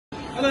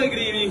Hello, good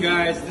evening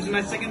guys. This is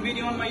my second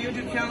video on my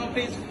YouTube channel.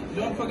 Please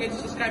don't forget to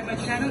subscribe my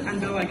channel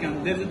and bell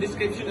icon. There's a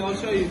description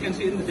also. You can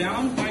see in the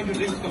down. Find your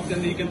drinks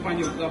cocktail. You can find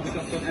your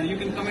cocktail and you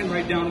can comment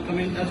right down.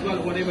 Comment as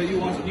well whatever you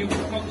want. New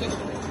cocktail.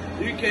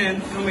 You can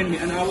comment me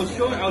and I will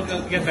show. I'll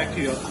get back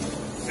to you.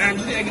 And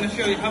today I'm gonna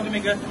show you how to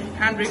make a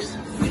Hendrix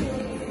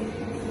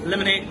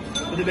lemonade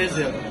with the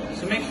basil.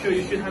 So make sure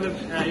you should have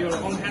your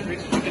own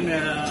Hendrix you can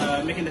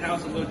make in the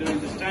house as well during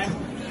this time.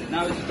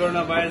 Now it's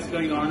coronavirus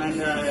going on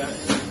and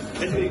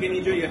basically you can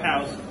enjoy your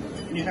house.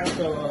 You have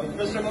to,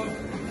 first of all,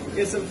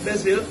 get some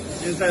basil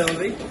inside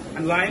only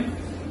and lime.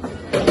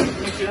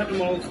 Make sure you have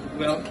them all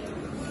well.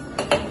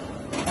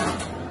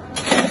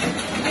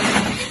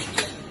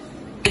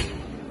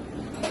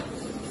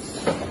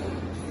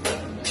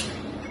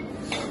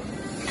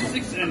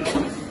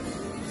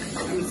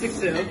 Six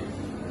ml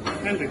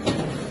Hendrix.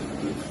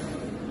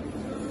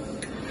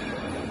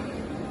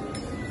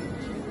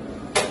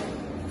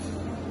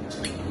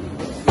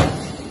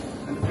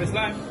 And the first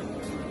lime.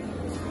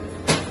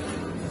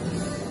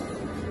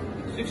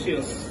 6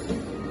 years.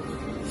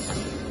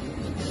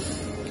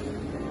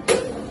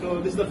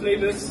 So this is the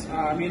flavors.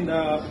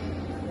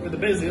 With the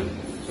basil.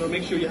 So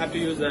make sure you have to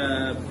use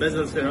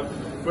basil syrup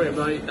for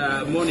every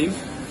morning.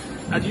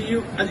 As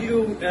you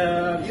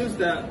use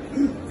the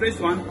fresh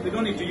one, you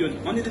don't need to use.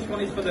 Only this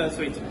one is for the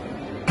sweet.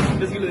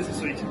 Basically, this is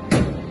sweet.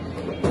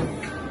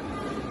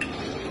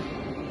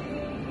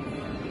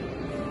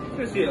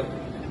 First year.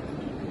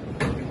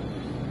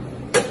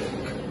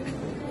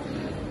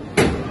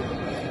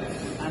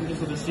 And this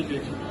is the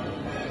secret.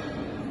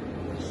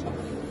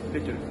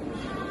 Bitter.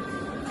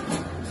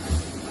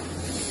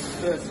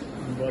 First,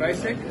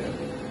 rice egg.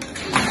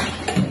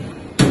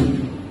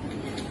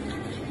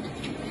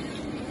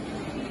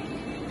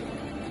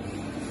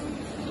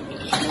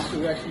 So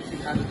we actually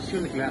should have it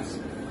in the glass.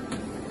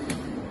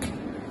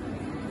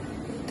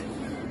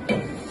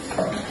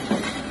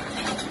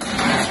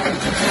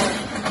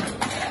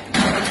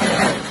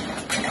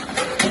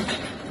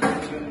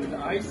 With the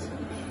ice.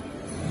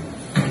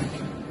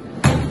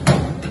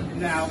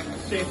 Now,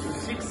 shake for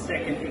 6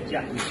 seconds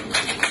exactly.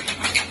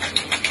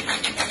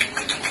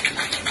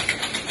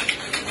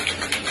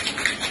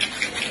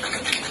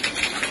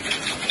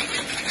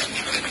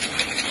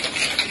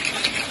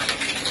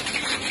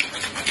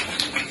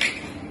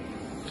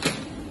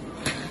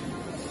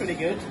 Pretty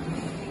good.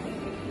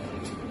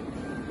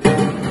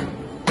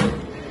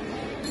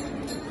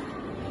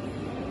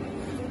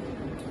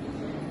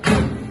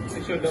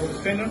 Make sure double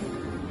strainer.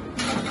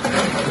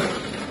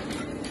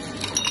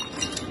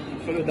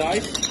 Follow the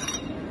ice.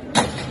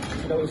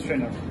 Double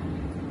strainer.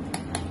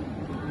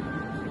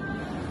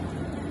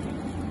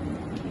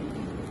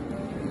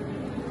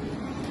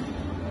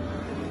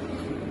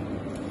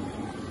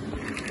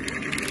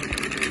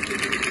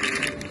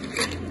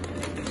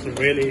 It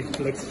really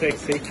looks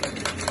sexy.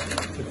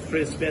 With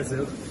fresh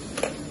basil.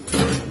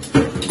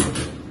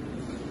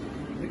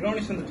 The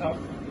garnish on the top.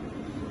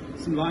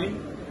 Some lime.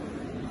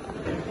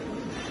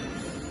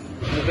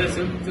 And the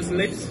basil, just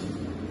lips.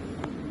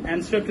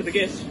 And serve to the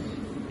guests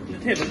on the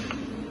table.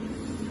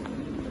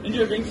 Enjoy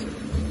your drinks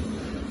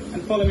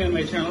and follow me on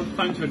my channel.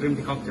 Time to drink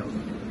the cocktail.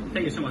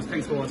 Thank you so much.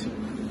 Thanks for watching.